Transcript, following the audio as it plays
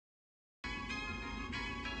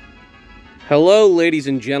Hello, ladies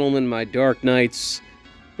and gentlemen, my dark knights.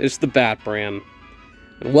 It's the Bat Brand.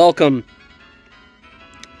 And welcome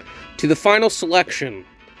to the final selection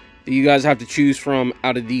that you guys have to choose from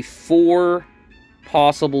out of the 4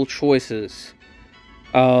 possible choices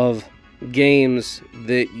of games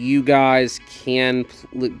that you guys can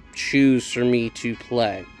choose for me to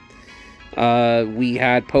play. We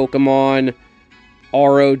had Pokemon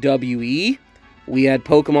ROWE, we had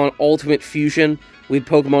Pokemon Ultimate Fusion, we had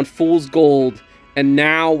Pokemon Fool's Gold, and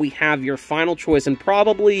now we have your final choice, and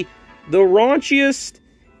probably the raunchiest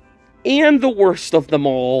and the worst of them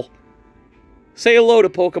all. Say hello to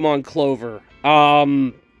Pokemon Clover.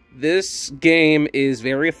 This game is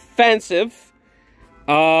very offensive.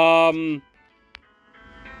 You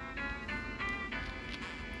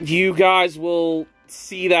guys will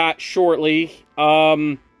see that shortly.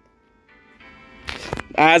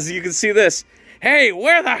 As you can see this. Hey,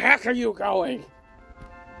 where the heck are you going?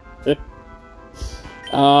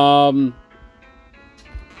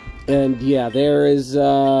 And yeah, there is,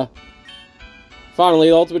 finally,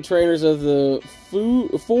 the Ultimate Trainers of the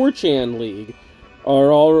 4chan League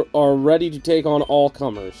are ready to take on all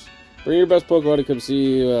comers. Bring your best Pokemon to come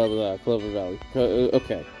see Clover Valley.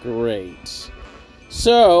 Okay, great.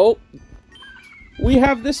 So, we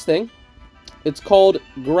have this thing. It's called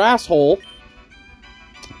Grasshole.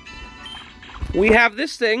 We have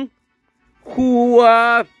this thing, who,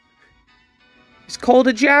 is called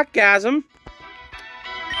a Jackgasm.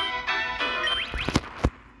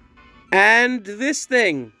 And this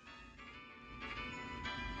thing,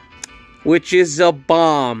 which is a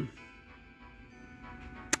bomb.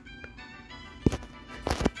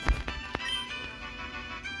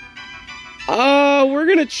 We're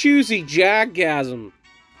gonna choose a Jackgasm.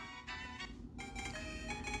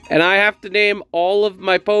 And I have to name all of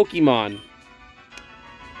my Pokemon.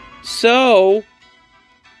 So,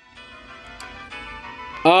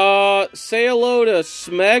 say hello to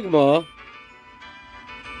Smegma.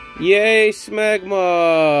 Yay,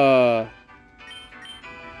 Smegma!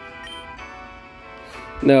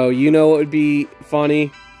 No, you know what would be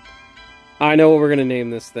funny? I know what we're gonna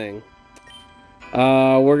name this thing.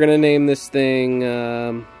 We're gonna name this thing,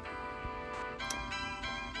 where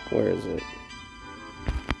is it?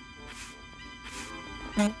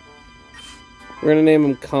 We're gonna name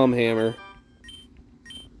him Cumhammer.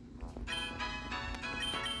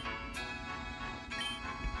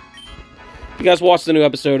 You guys watch the new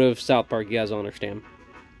episode of South Park, you guys will understand.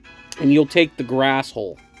 And you'll take the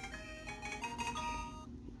Grasshole.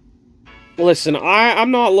 Listen, I'm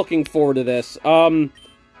not looking forward to this.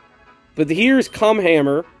 But here's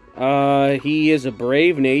Cumhammer. He is a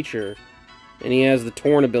brave nature. And he has the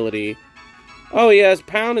Torn ability. Oh, he has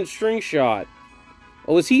Pound and String Shot.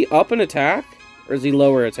 Oh, is he up in attack? Or is he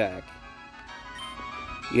lower attack?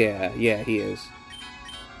 Yeah, he is.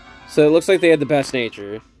 So it looks like they had the best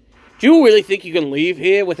nature. Do you really think you can leave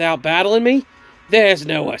here without battling me? There's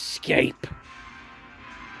no escape.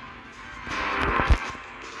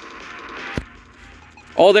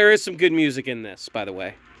 Oh, there is some good music in this, by the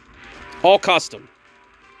way. All custom.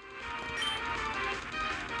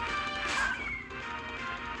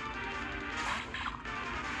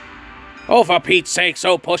 Oh, for Pete's sake,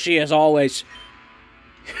 so pushy as always.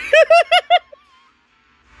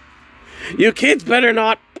 You kids better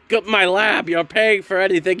not up my lab. You're paying for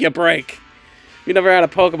anything you break. You never had a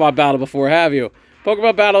Pokemon battle before, have you?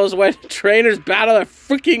 Pokemon battle is when trainers battle their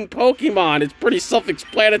freaking Pokemon. It's pretty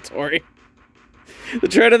self-explanatory. The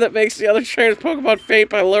trainer that makes the other trainer's Pokemon faint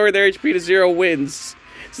by lowering their HP to 0 wins.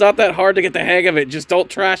 It's not that hard to get the hang of it. Just don't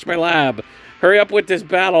trash my lab. Hurry up with this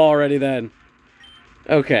battle already, then.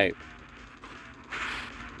 Okay.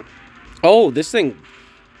 Oh, this thing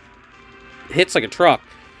hits like a truck.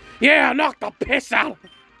 Yeah, knock the piss out of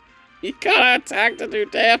him. You gotta attack to do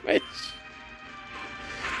damage.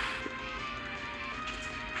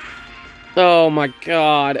 Oh my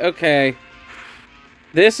god, okay.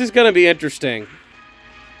 This is gonna be interesting.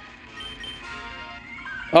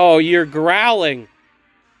 Oh, you're growling.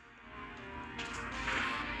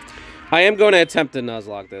 I am going to attempt to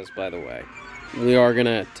Nuzlocke this, by the way. We are going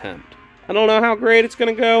to attempt. I don't know how great it's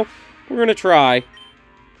going to go. We're going to try.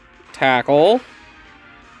 Tackle.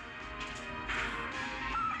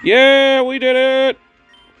 Yeah, we did it!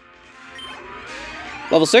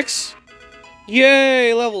 Level 6?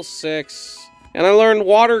 Yay, level 6. And I learned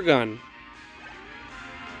Water Gun.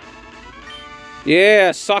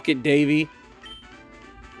 Yeah, suck it, Davey.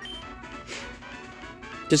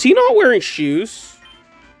 Is he not wearing shoes?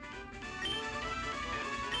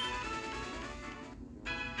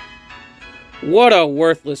 What a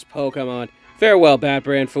worthless Pokemon. Farewell, Bat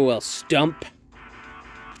Brand, farewell, Stump.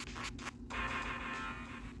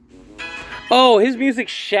 Oh, his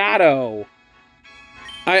music's Shadow.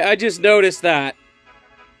 I just noticed that.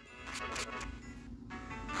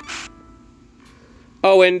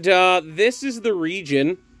 Oh, and this is the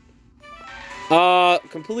region.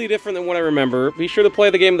 Completely different than what I remember. Be sure to play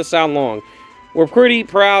the game with the sound long. We're pretty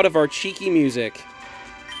proud of our cheeky music.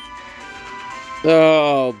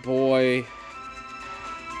 Oh, boy.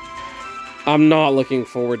 I'm not looking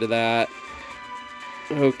forward to that.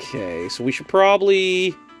 Okay, so we should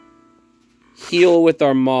probably heal with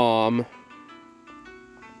our mom.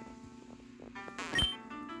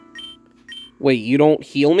 Wait, you don't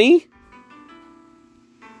heal me?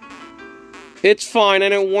 It's fine, I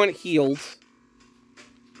don't want healed.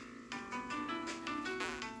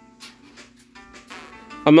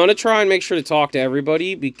 I'm gonna try and make sure to talk to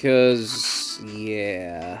everybody because,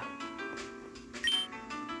 yeah.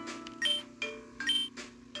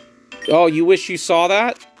 Oh, you wish you saw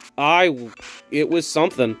that? It was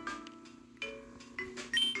something.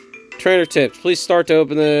 Trainer tips. Please start to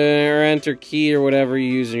open or enter key or whatever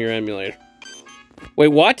you use in your emulator. Wait,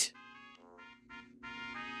 what?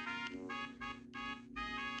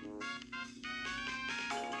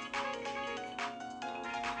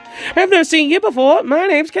 I've never seen you before. My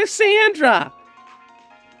name's Cassandra.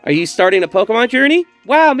 Are you starting a Pokemon journey?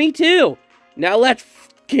 Wow, me too. Now let's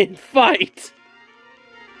fucking fight.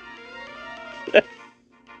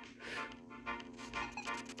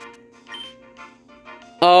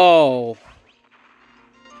 Oh.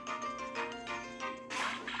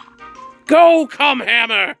 Go, come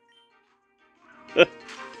hammer!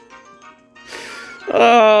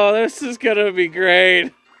 Oh, this is gonna be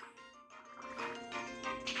great.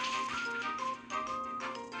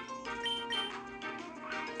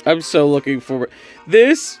 I'm so looking forward.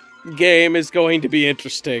 This game is going to be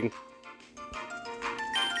interesting.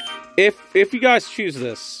 If you guys choose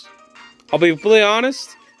this, I'll be completely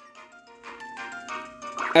honest.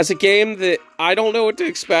 As a game that I don't know what to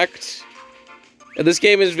expect, and this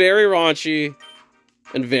game is very raunchy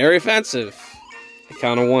and very offensive, I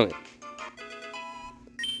kind of want it.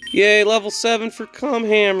 Yay, level 7 for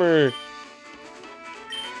Cumhammer.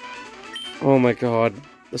 Oh my god,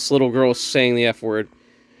 this little girl is saying the F word.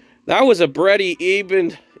 That was a pretty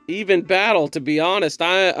even battle, to be honest.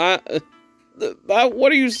 What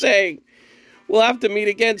are you saying? We'll have to meet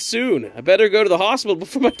again soon. I better go to the hospital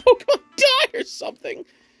before my Pokemon die or something.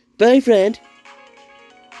 Bye, friend.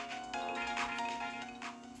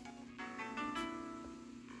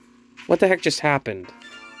 What the heck just happened?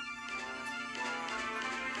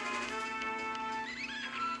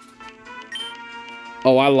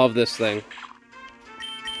 Oh, I love this thing.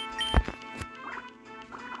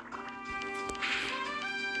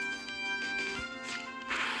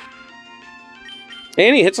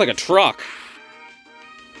 And he hits like a truck.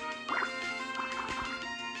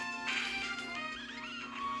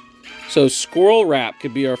 So Squirrel Wrap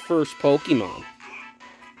could be our first Pokemon.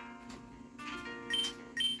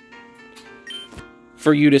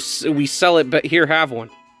 For you to... We sell it, but here, have one.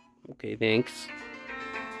 Okay, thanks.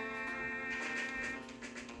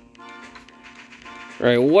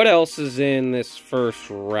 Alright, what else is in this first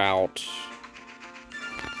route?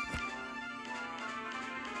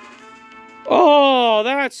 Oh,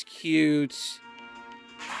 that's cute.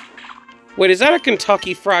 Wait, is that a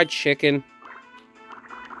Kentucky Fried Chicken?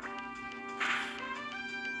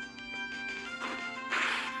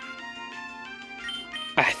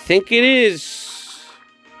 I think it is.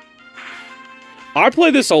 I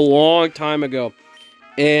played this a long time ago,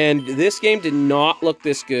 and this game did not look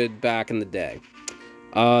this good back in the day.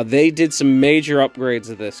 They did some major upgrades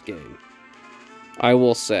of this game, I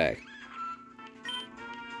will say.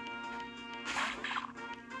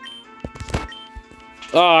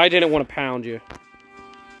 Oh, I didn't want to pound you.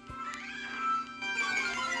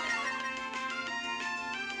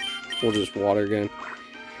 We'll just water again.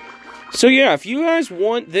 So yeah, if you guys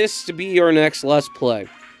want this to be your next Let's Play,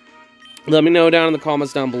 let me know down in the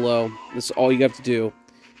comments down below. This is all you have to do.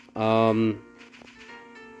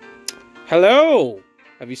 Hello!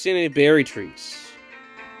 Have you seen any berry trees?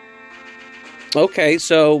 Okay,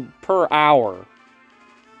 so per hour.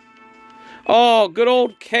 Oh, good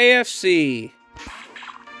old KFC.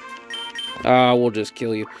 We'll just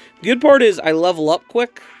kill you. The good part is I level up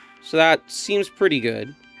quick, so that seems pretty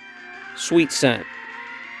good. Sweet scent.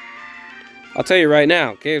 I'll tell you right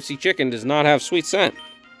now, KFC chicken does not have sweet scent.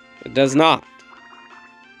 It does not.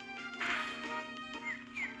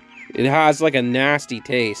 It has like a nasty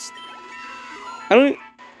taste. I don't...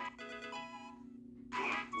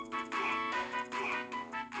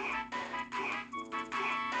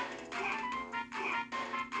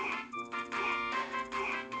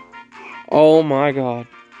 Oh my god.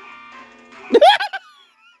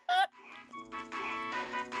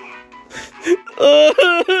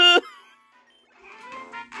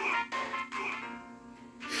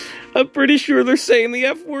 I'm pretty sure they're saying the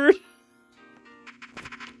F word.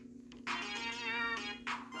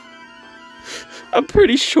 I'm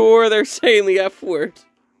pretty sure they're saying the F word.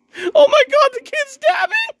 Oh my god, the kid's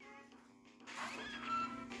dabbing!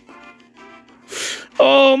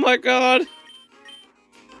 Oh my god.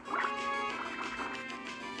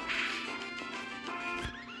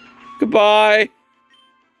 Goodbye.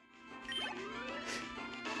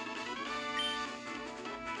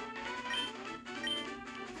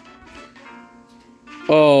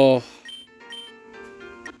 Oh.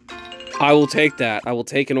 I will take that. I will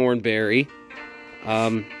take an orange berry.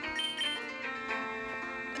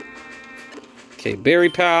 Okay, berry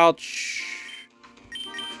pouch.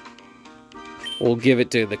 We'll give it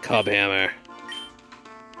to the cub hammer.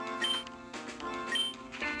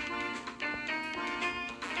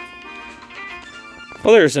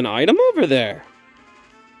 Oh, there's an item over there.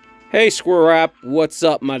 Hey, Squirrel Rap, what's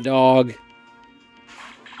up, my dog?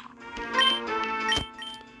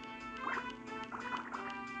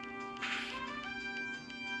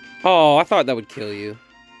 Oh, I thought that would kill you.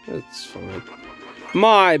 That's fine.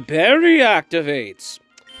 My berry activates.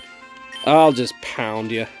 I'll just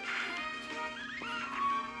pound you.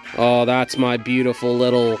 Oh, that's my beautiful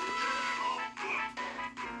little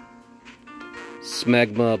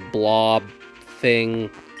smegma blob thing.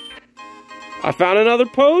 I found another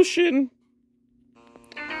potion.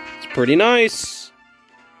 It's pretty nice.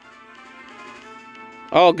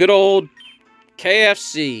 Oh, good old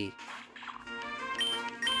KFC.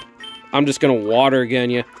 I'm just gonna water again,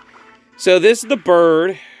 yeah. So this is the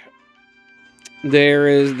bird.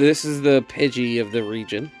 This is the Pidgey of the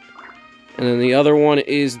region. And then the other one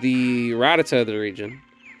is the Rattata of the region.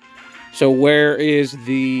 So where is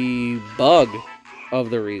the bug of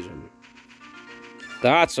the region?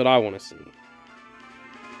 That's what I want to see.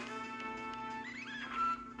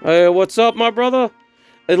 Hey, what's up, my brother?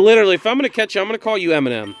 And literally, if I'm gonna catch you, I'm gonna call you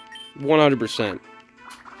Eminem. 100%.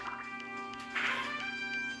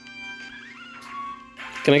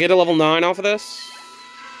 Can I get a level 9 off of this?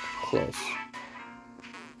 Close.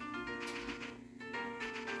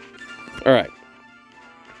 Alright.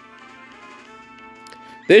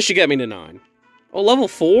 This should get me to 9. Oh, level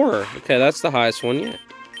 4. Okay, that's the highest one yet.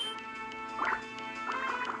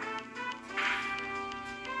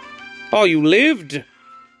 Oh, you lived!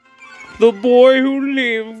 The boy who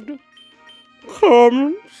lived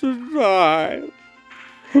comes to die.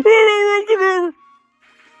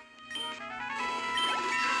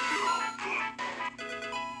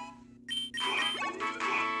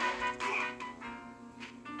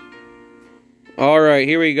 Alright,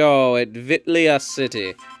 here we go at Vitlia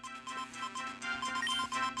City.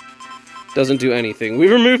 Doesn't do anything.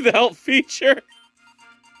 We removed the help feature.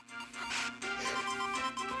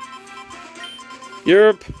 Your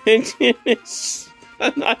opinion is...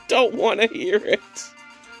 and I don't want to hear it.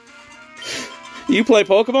 You play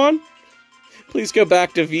Pokemon? Please go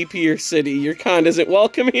back to VP or City. Your kind isn't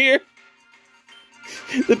welcome here.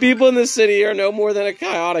 The people in this city are no more than a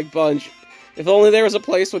chaotic bunch. If only there was a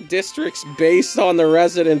place with districts based on the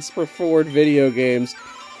residents' preferred video games.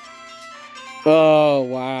 Oh,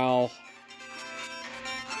 wow.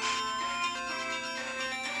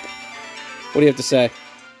 What do you have to say?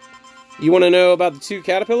 You want to know about the two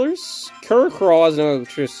caterpillars? Curcraw has no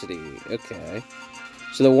electricity. Okay.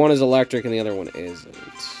 So the one is electric and the other one isn't.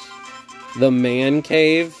 The man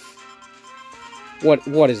cave?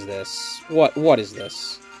 What is this? What is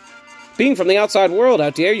this? Being from the outside world, how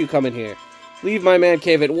dare you come in here? Leave my man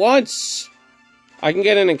cave at once! I can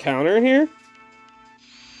get an encounter in here?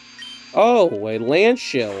 Oh, a land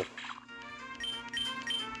shill.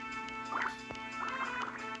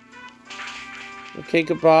 Okay,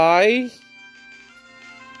 goodbye.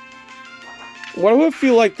 Why do I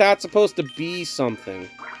feel like that's supposed to be something?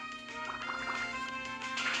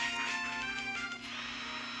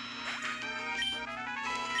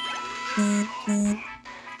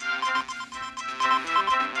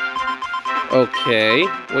 Okay.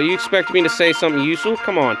 Well, you expect me to say something useful?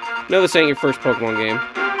 Come on. No, this ain't your first Pokemon game.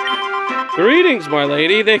 Greetings, my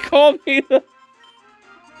lady. They call me the...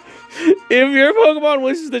 If your Pokemon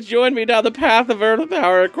wishes to join me down the path of Earth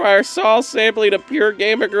Power, requires Saul sampling a pure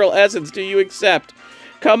Gamer Girl essence. Do you accept?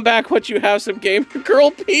 Come back once you have some Gamer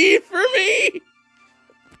Girl pee for me!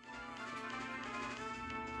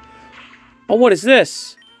 Oh, what is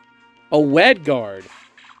this? A Wedguard.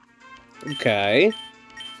 Okay.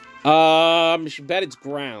 Should bet it's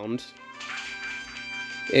ground.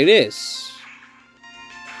 It is.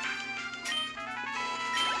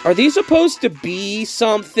 Are these supposed to be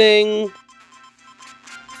something?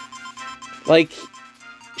 Like,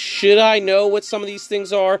 should I know what some of these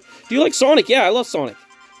things are? Do you like Sonic? Yeah, I love Sonic.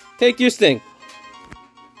 Take this thing.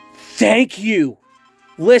 Thank you.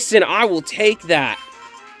 Listen, I will take that.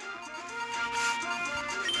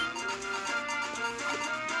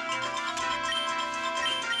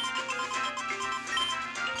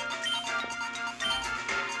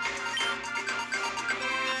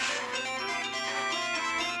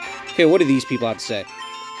 Okay, what do these people have to say?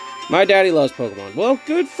 My daddy loves Pokemon. Well,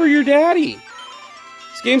 good for your daddy.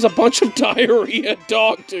 This game's a bunch of diarrhea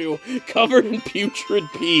dog do, covered in putrid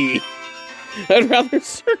pee. I'd rather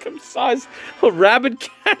circumcise a rabid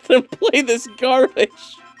cat than play this garbage.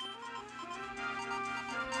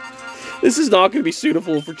 This is not going to be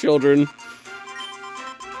suitable for children.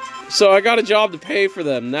 So I got a job to pay for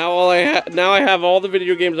them. Now I have all the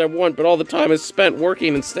video games I want, but all the time is spent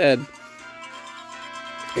working instead.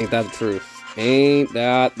 Ain't that the truth? Ain't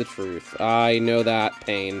that the truth? I know that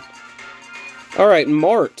pain. Alright,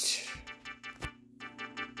 Mart.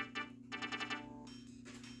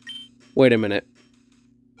 Wait a minute.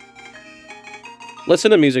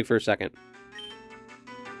 Listen to music for a second.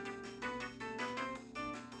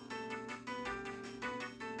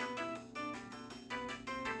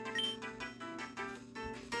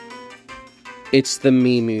 It's the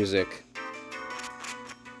me music.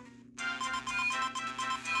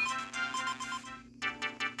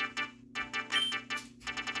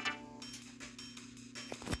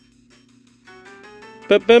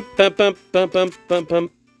 Bum bum bum bum bum bum bum bum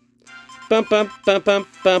bum bum bum bum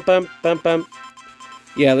bum bum bum bum.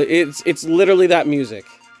 Yeah, it's literally that music.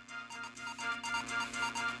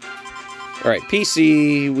 All right,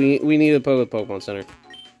 PC. We need a Pokemon Center.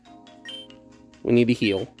 We need to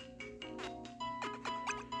heal.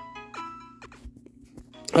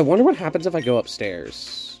 I wonder what happens if I go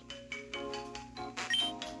upstairs.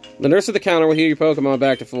 The nurse at the counter will heal your Pokemon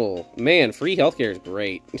back to full. Man, free healthcare is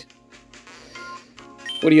great.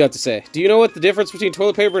 What do you have to say? Do you know what the difference between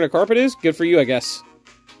toilet paper and a carpet is? Good for you, I guess.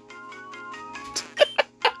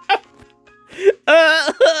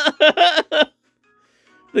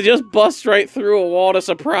 They just bust right through a wall to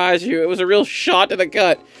surprise you. It was a real shot to the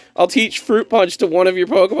gut. I'll teach Fruit Punch to one of your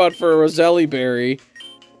Pokemon for a Roselli Berry.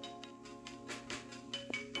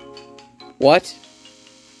 What?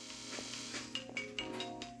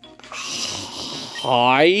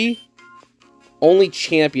 Hi? Only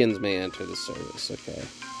champions may enter the service. Okay.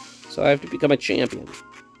 So I have to become a champion.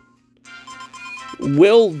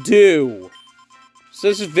 Will do. So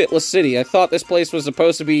this is Vitla City. I thought this place was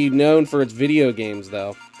supposed to be known for its video games,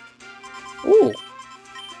 though. Ooh.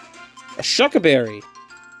 A Shuckaberry.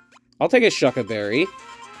 I'll take a Shuckaberry.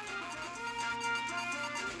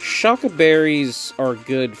 Shuckaberries are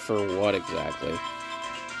good for what exactly?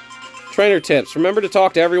 Trainer tips. Remember to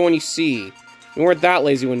talk to everyone you see. We weren't that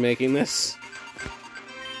lazy when making this.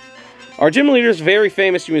 Our gym leader is a very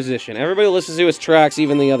famous musician. Everybody listens to his tracks,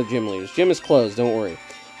 even the other gym leaders. Gym is closed, don't worry.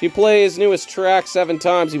 If you play his newest track 7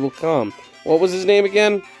 times, he will come. What was his name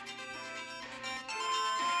again?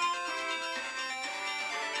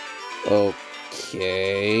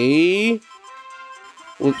 Okay.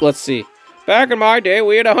 Let's see. Back in my day,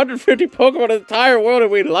 we had 150 Pokemon in the entire world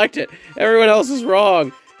and we liked it. Everyone else is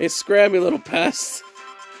wrong. Hey, scram, little pest.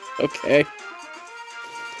 Okay.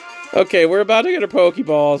 Okay, we're about to get our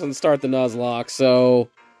Pokeballs and start the Nuzlocke, so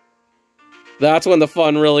that's when the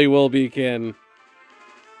fun really will begin.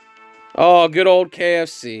 Oh, good old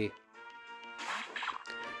KFC.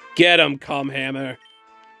 Get him, Cumhammer.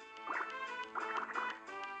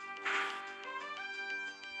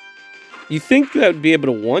 You think that would be able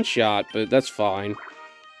to one-shot, but that's fine.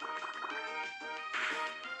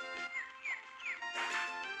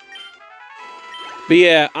 But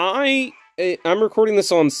yeah, I'm recording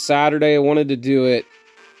this on Saturday. I wanted to do it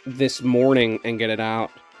this morning and get it out.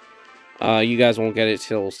 You guys won't get it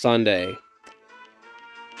till Sunday.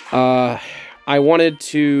 I wanted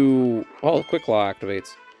to... Oh, Quick Claw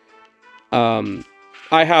activates.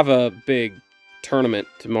 I have a big tournament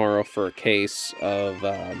tomorrow for a case of...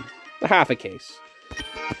 half a case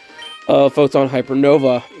of Photon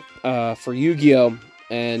Hypernova for Yu-Gi-Oh!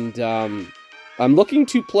 And I'm looking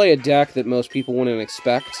to play a deck that most people wouldn't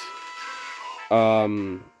expect.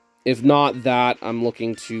 If not that, I'm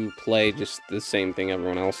looking to play just the same thing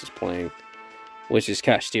everyone else is playing, which is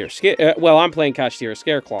Kashtira. Well, I'm playing Kashtira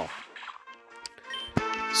Scareclaw.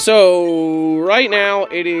 So, right now,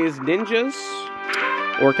 it is Ninjas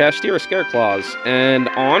or Kashtira Scareclaws, and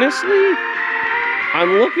honestly,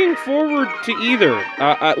 I'm looking forward to either.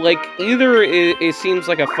 Either it seems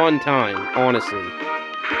like a fun time, honestly.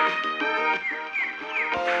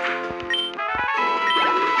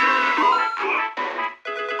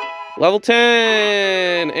 Level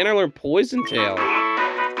 10! And I learned Poison Tail.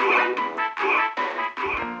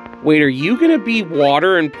 Wait, are you gonna be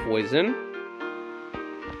water and poison?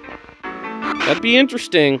 That'd be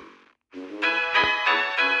interesting.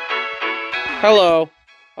 Hello.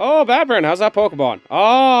 Oh, Batman, how's that Pokemon?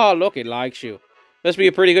 Oh, look, it likes you. Must be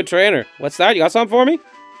a pretty good trainer. What's that? You got something for me?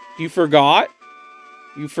 You forgot?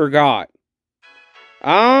 You forgot.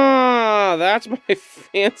 Ah, that's my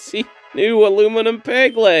fancy new aluminum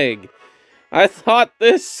peg leg. I bought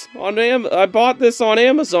this on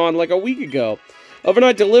Amazon like a week ago.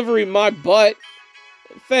 Overnight delivery, my butt.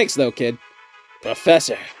 Thanks, though, kid.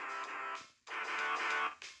 Professor.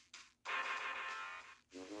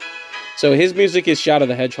 So his music is Shadow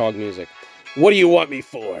the Hedgehog music. What do you want me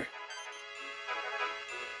for?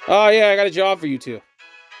 Oh, yeah, I got a job for you two.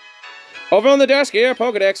 Over on the desk here,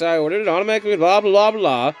 Pokedex, I ordered it automatically, blah, blah,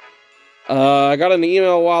 blah, blah. I got an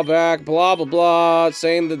email a while back, blah, blah, blah,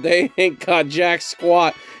 saying that they ain't got jack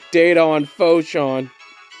squat data on Foshan.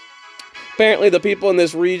 Apparently, the people in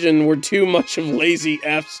this region were too much of lazy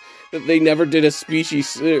Fs that they never did a species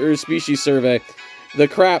survey. The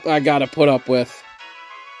crap I gotta put up with.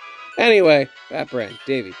 Anyway, Batbrand,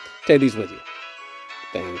 Davey, take these with you.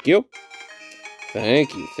 Thank you.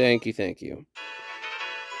 Thank you, thank you, thank you.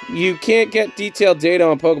 You can't get detailed data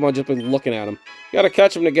on Pokemon just by looking at them. You gotta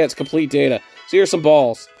catch them to get complete data. So here's some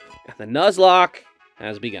balls. And the Nuzlocke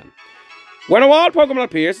has begun. When a wild Pokemon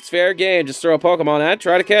appears, it's fair game. Just throw a Pokemon at it,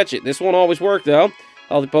 try to catch it. This won't always work, though.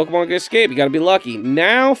 All the Pokemon can escape. You gotta be lucky.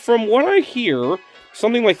 Now, from what I hear,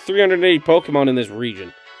 something like 380 Pokemon in this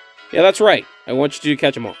region. Yeah, that's right. I want you to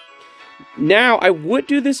catch them all. Now, I would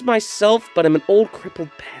do this myself, but I'm an old crippled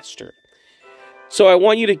bastard. So I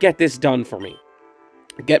want you to get this done for me.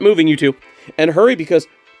 Get moving, you two. And hurry, because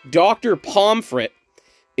Dr. Pomfret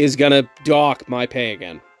is gonna dock my pay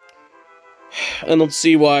again. I don't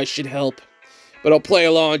see why I should help, but I'll play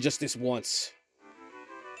along just this once.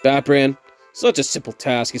 Batbrand, such a simple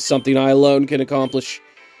task is something I alone can accomplish.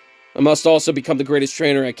 I must also become the greatest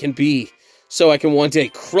trainer I can be, so I can one day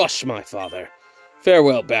crush my father.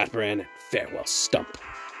 Farewell, Batbrand, and farewell, Stump.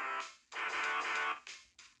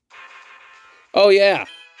 Oh yeah,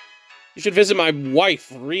 you should visit my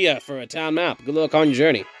wife, Rhea, for a town map. Good luck on your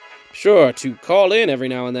journey. Be sure to call in every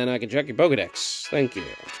now and then. I can check your Pokedex. Thank you.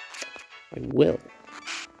 I will.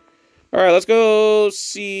 Alright, let's go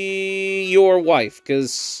see your wife,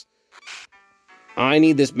 because I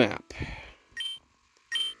need this map.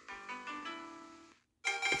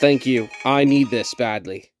 Thank you. I need this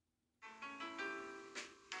badly.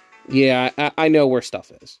 Yeah, I know where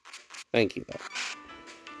stuff is. Thank you,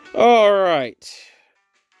 though. Alright.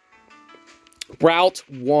 Route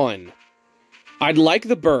 1. I'd like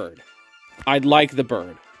the bird. I'd like the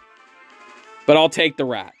bird. But I'll take the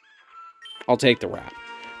rat. I'll take the rat.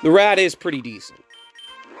 The rat is pretty decent.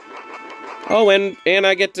 Oh, and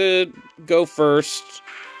I get to go first.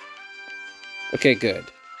 Okay, good.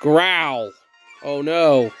 Growl. Oh,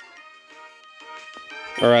 no.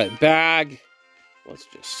 Alright, bag. Let's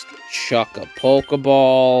just chuck a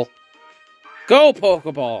Pokeball. Go,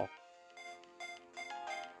 Pokeball!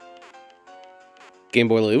 Game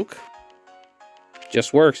Boy Luke.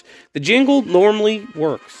 Just works. The jingle normally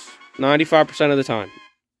works. 95% of the time.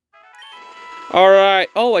 Alright.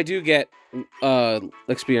 Oh, I do get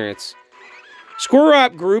experience. Squirrel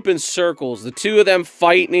Up group in circles. The two of them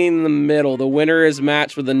fighting in the middle. The winner is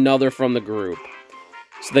matched with another from the group.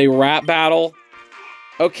 So they rap battle.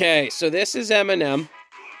 Okay, so this is Eminem.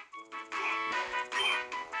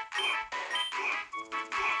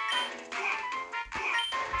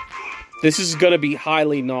 This is gonna be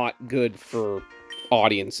highly not good for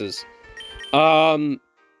audiences. Pure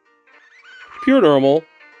normal.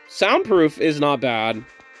 Soundproof is not bad.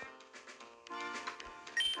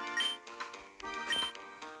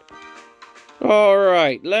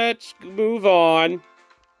 Alright, let's move on.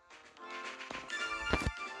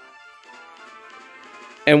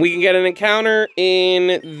 And we can get an encounter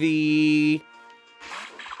in the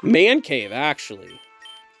man cave, actually.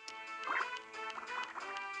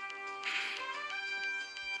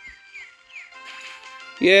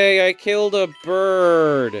 Yay, I killed a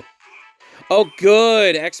bird. Oh,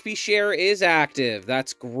 good. XP share is active.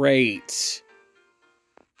 That's great.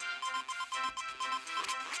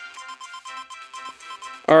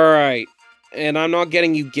 Alright. And I'm not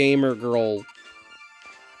getting you gamer girl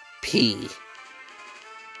P.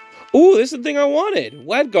 Ooh, this is the thing I wanted.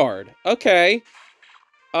 Wedguard. Okay.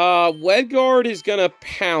 Wedguard is gonna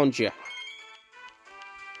pound you.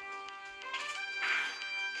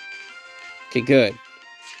 Okay, good.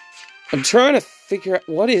 I'm trying to figure out,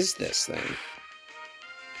 what is this thing?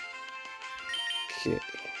 Okay.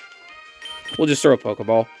 We'll just throw a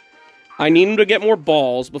Pokeball. I need him to get more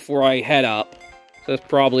balls before I head up. So that's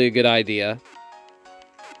probably a good idea.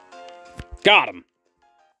 Got him.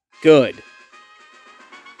 Good.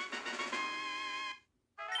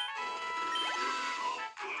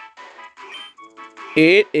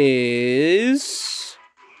 It is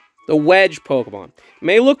the Wedge Pokemon. It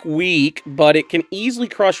may look weak, but it can easily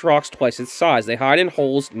crush rocks twice its size. They hide in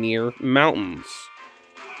holes near mountains.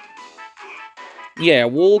 Yeah,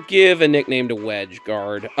 we'll give a nickname to Wedge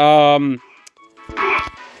Guard. I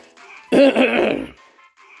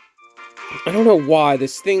don't know why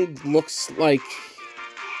this thing looks like...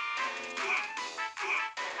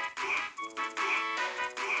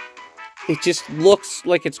 It just looks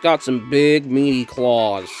like it's got some big, meaty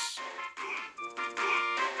claws.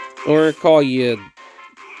 I'm gonna call you...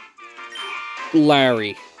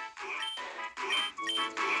 Larry.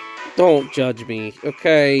 Don't judge me,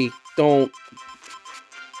 okay? Don't...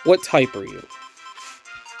 What type are you?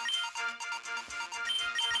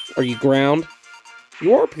 Are you ground?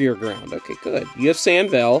 You are pure ground. Okay, good. You have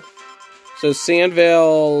Sandveil. So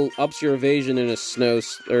Sandveil ups your evasion in a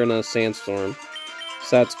in a sandstorm.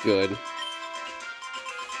 So that's good.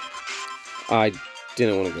 I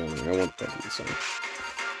didn't want to go in there. I want to go inside.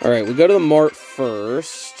 Alright, we go to the mart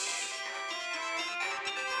first.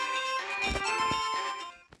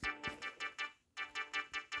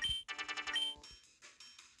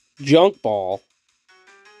 Junk Ball.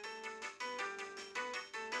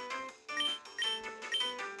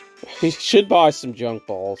 You should buy some junk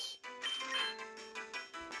balls.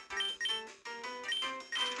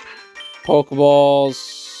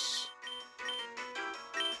 Pokeballs.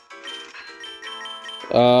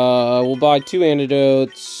 We'll buy 2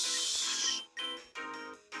 antidotes.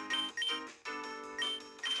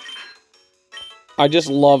 I just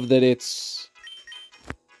love that it's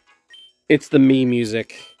the Mii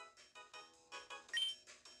music.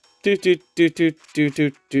 Doot doot doot doot doot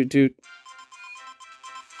doot doot doot.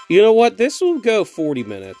 You know what? This will go 40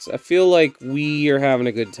 minutes. I feel like we are having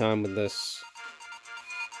a good time with this.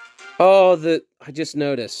 Oh, I just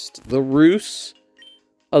noticed. The roofs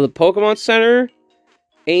of the Pokemon Center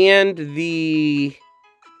and the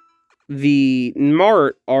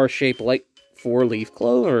mart are shaped like 4-leaf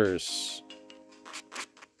clovers.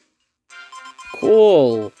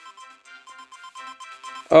 Cool.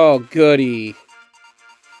 Oh, goody.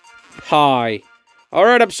 Hi.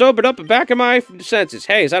 Alright, I'm sobered up and back in my senses.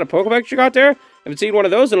 Hey, is that a Pokedex you got there? Haven't seen one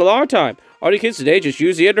of those in a long time. All you kids today just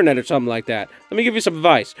use the internet or something like that. Let me give you some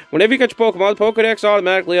advice. Whenever you catch a Pokemon, the Pokedex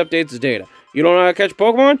automatically updates its data. You don't know how to catch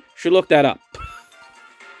Pokemon? You should look that up.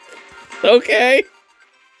 Okay.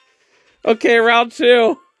 Okay, round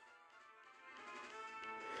 2.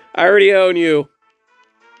 I already own you.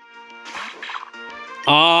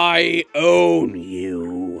 I own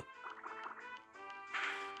you.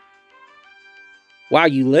 Wow,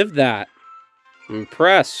 you lived that. I'm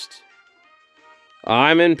impressed.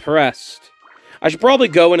 I'm impressed. I should probably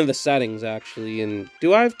go into the settings, actually, and...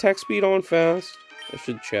 Do I have text speed on fast? I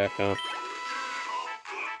should check, huh?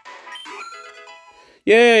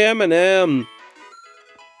 Yay, Eminem!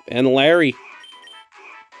 And Larry.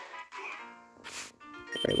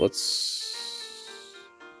 Alright, let's...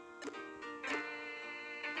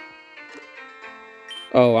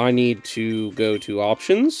 Oh, I need to go to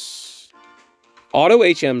options. Auto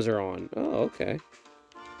HMs are on. Oh, okay.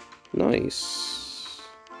 Nice.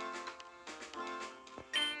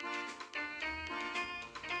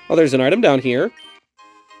 Oh, there's an item down here.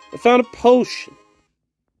 I found a potion.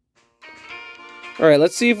 Alright,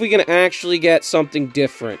 let's see if we can actually get something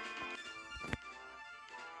different.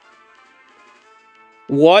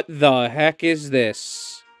 What the heck is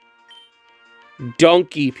this?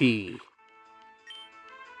 Donkey Pea.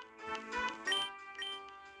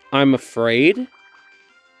 I'm afraid.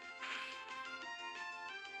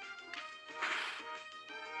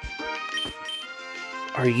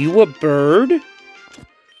 Are you a bird?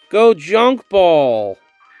 Go Junk Ball.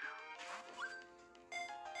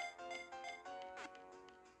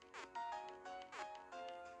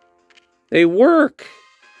 They work.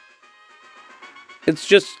 It's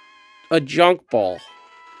just a Junk Ball.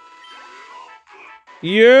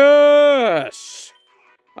 Yes!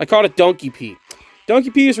 I caught a Donkey Pea. Donkey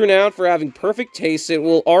Pea is renowned for having perfect taste. It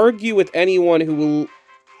will argue with anyone who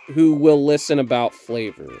will listen about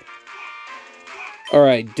flavor.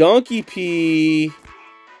 Alright, Donkey Pea.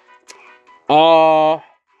 You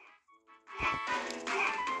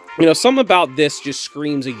know, something about this just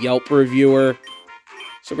screams a Yelp reviewer.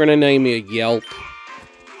 So we're gonna name you a Yelp.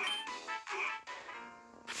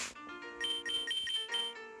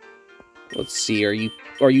 Let's see, are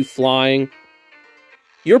you flying?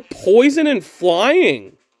 You're poison and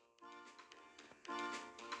flying.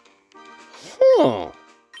 Huh.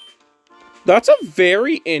 That's a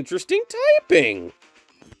very interesting typing.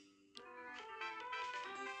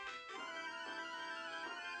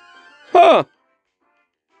 Huh.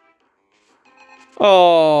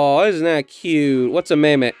 Oh, isn't that cute? What's a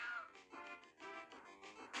meme?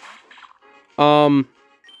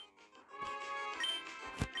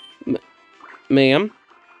 Ma'am?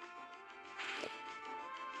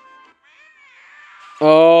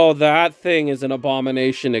 Oh, that thing is an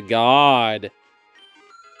abomination to God.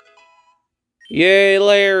 Yay,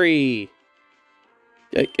 Larry.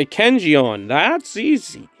 A Kenjion, that's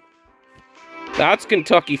easy. That's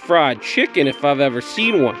Kentucky Fried Chicken if I've ever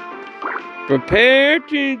seen one. Prepare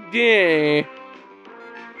today.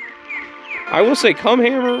 I will say,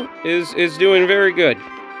 Cumhammer is doing very good.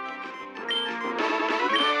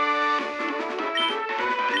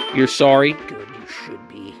 You're sorry? Good, you should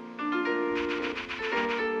be.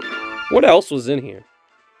 What else was in here?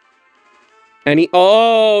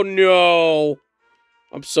 Oh, no.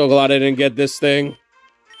 I'm so glad I didn't get this thing.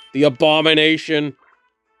 The abomination.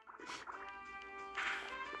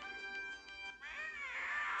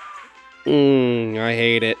 I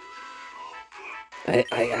hate it.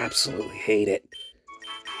 I absolutely hate it.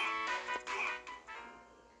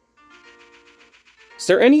 Is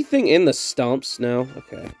there anything in the stumps? No?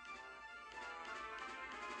 Okay.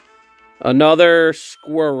 Another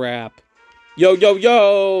squirrel wrap. Yo, yo,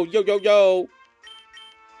 yo! Yo, yo, yo!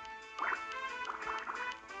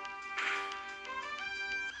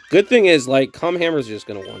 Good thing is, like, Cumhammer's just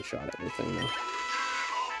gonna one-shot everything, though.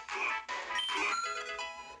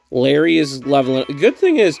 Larry is leveling up. Good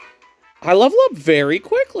thing is, I level up very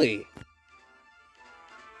quickly.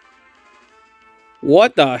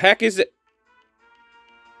 What the heck is it?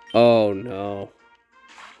 Oh, no.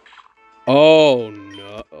 Oh,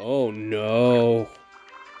 no. Oh, no.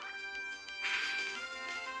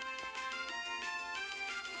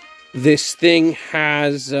 This thing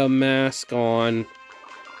has a mask on.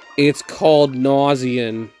 It's called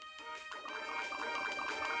Nausean.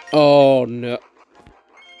 Oh, no.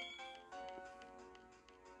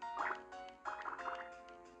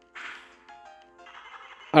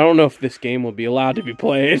 I don't know if this game will be allowed to be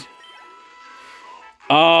played.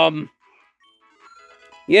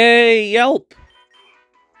 Yay, Yelp.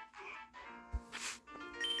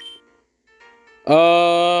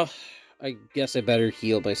 I guess I better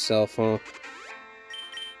heal myself, huh?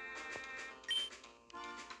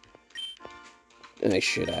 I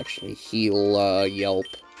should actually heal, Yelp.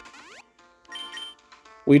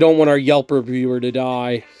 We don't want our Yelp reviewer to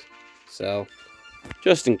die. So,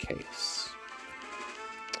 just in case.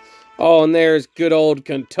 Oh, and there's good old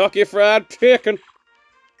Kentucky Fried Chicken.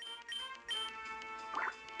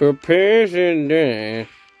 Preparation day.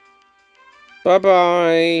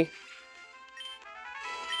 Bye-bye.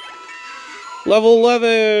 Level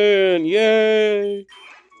 11! Yay!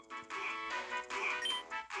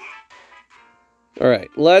 Alright,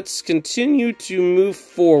 let's continue to move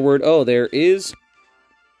forward. Oh, there is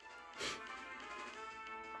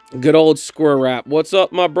good old squirrel wrap. What's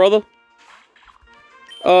up, my brother?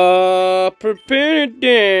 Prepare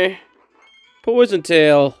today. Poison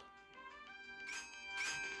tail.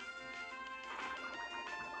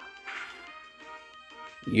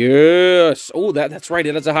 Yes. Oh, that's right.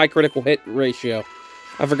 It has a high critical hit ratio.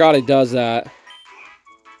 I forgot it does that.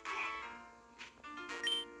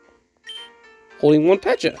 Holding one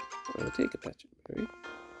Pecha. I will take a Pecha. Okay.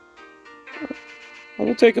 I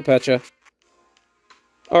will take a Pecha.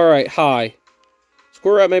 Alright, hi.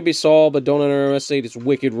 Squirrel Rat may be solved, but don't underestimate its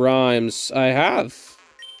wicked rhymes. I have.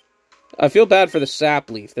 I feel bad for the sap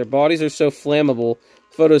leaf. Their bodies are so flammable,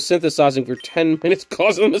 photosynthesizing for 10 minutes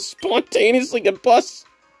causing them to spontaneously combust.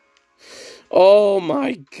 Oh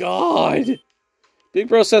my god. Big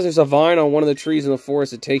Bro says there's a vine on one of the trees in the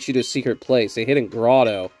forest that takes you to a secret place, a hidden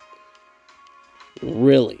grotto.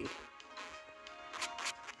 Really?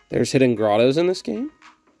 There's hidden grottos in this game?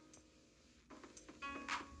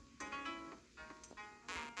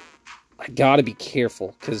 I gotta be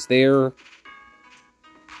careful, because they're...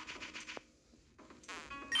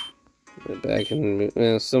 Back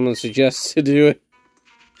and someone suggests to do it.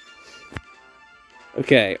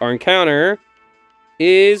 Okay, our encounter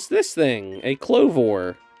is this thing, a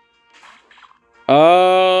Clover.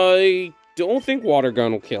 I don't think Water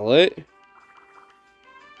Gun will kill it.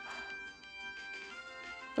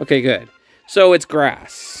 Okay, good. So it's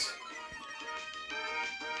grass.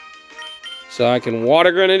 So I can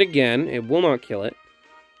Water Gun it again. It will not kill it.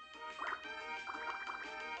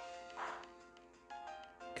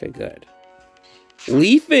 Okay, good.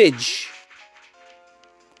 Leafage!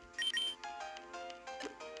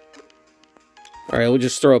 Alright, we'll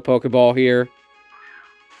just throw a Pokeball here.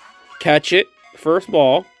 catch it. First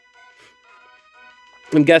ball.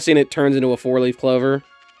 I'm guessing it turns into a 4-leaf clover.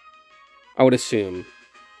 I would assume.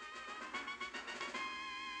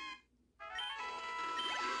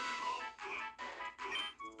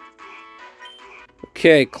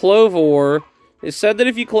 Okay, Clover. It said that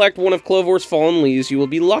if you collect one of Clover's fallen leaves, you will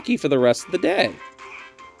be lucky for the rest of the day.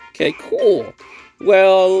 Okay, cool.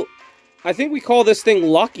 Well, I think we call this thing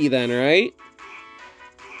Lucky then, right?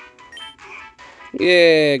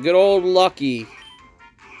 Yeah, good old Lucky.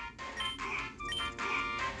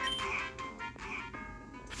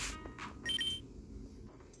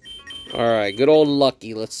 Alright, good old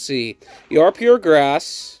Lucky. Let's see. You are pure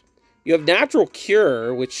grass. You have natural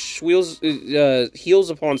cure, which heals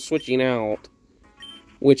upon switching out,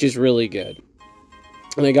 which is really good.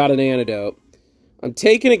 And I got an antidote. I'm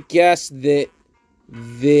taking a guess that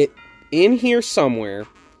in here somewhere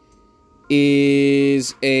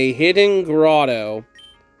is a hidden grotto.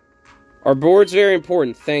 Our board's very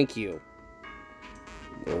important, thank you.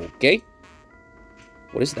 Okay.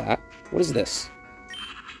 What is that? What is this?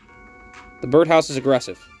 The birdhouse is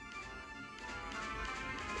aggressive.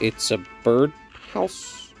 It's a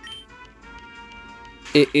birdhouse?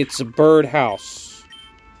 It's a birdhouse.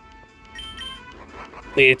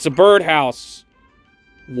 It's a birdhouse.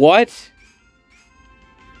 What?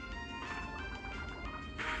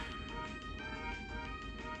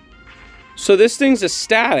 So this thing's a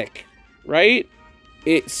static, right?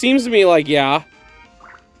 It seems to me like, yeah.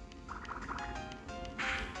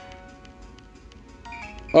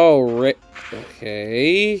 Oh, right.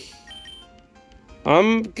 Okay.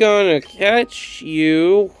 I'm gonna catch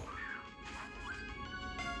you.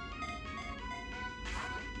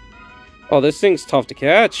 Oh, this thing's tough to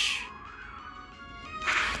catch.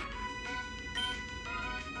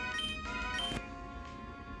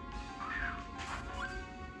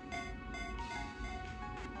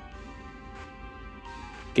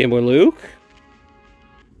 Game Boy Luke?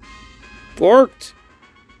 Worked.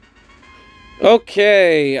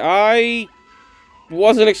 Okay, I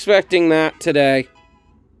wasn't expecting that today.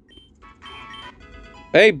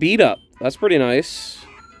 Hey, beat up. That's pretty nice.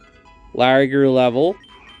 Larry grew level.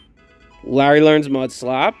 Larry learns Mud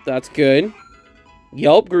Slap. That's good.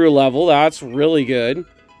 Yelp grew level. That's really good.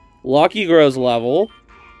 Lucky grows level.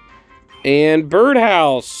 And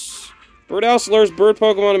Birdhouse. Birdhouse lures bird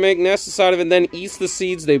Pokemon to make nests inside of it and then eats the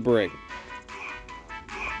seeds they bring.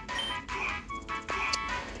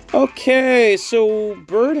 Okay, so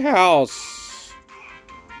Birdhouse.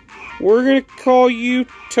 We're gonna call you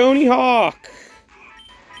Tony Hawk.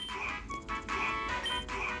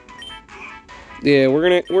 Yeah,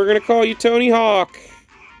 we're gonna call you Tony Hawk.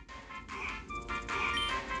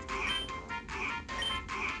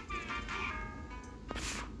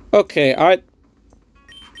 Okay,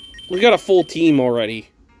 we got a full team already.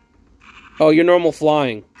 Oh, you're normal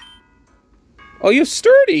flying. Oh, you're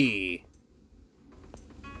sturdy.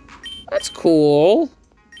 That's cool.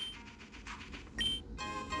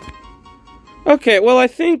 Okay, well, I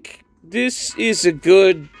think this is a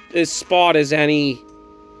good spot as any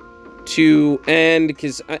to end,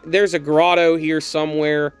 because there's a grotto here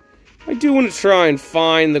somewhere. I do want to try and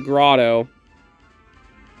find the grotto.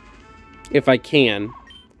 If I can.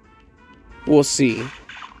 We'll see.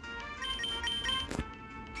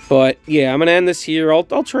 But, yeah, I'm going to end this here.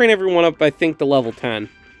 I'll train everyone up, I think, to level 10.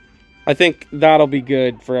 I think that'll be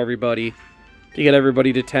good for everybody. To get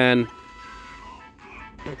everybody to 10.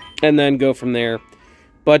 And then go from there.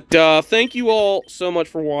 But, thank you all so much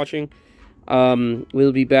for watching.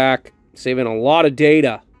 We'll be back saving a lot of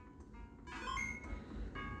data.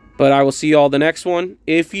 But I will see you all the next one.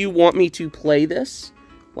 If you want me to play this,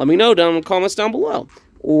 let me know down in the comments down below.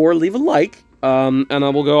 Or leave a like. And I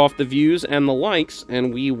will go off the views and the likes.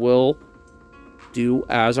 And we will do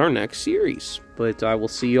as our next series. But I will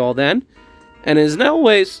see you all then. And as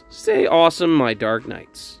always, stay awesome, my Dark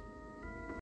Knights.